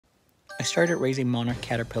I started raising monarch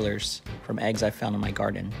caterpillars from eggs I found in my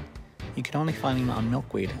garden. You can only find them on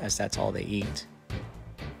milkweed as that's all they eat.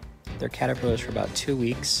 They're caterpillars for about 2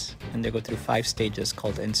 weeks and they go through 5 stages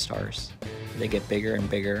called instars. They get bigger and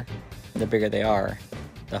bigger, and the bigger they are,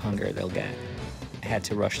 the hungrier they'll get. I had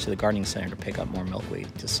to rush to the gardening center to pick up more milkweed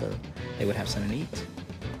just so they would have something to eat.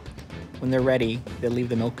 When they're ready, they leave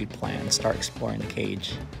the milkweed plant and start exploring the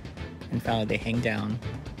cage. And finally they hang down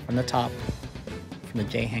from the top, from the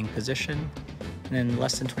J-hang position, and in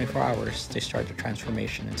less than 24 hours they start their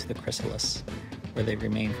transformation into the chrysalis, where they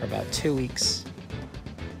remain for about 2 weeks.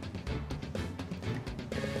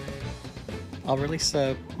 I'll release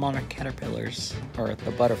the monarch caterpillars, or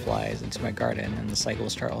the butterflies, into my garden and the cycle will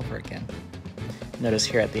start over again. Notice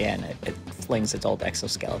here at the end, it flings its old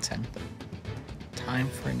exoskeleton. Time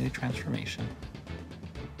for a new transformation.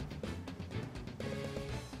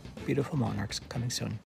 Beautiful monarchs coming soon.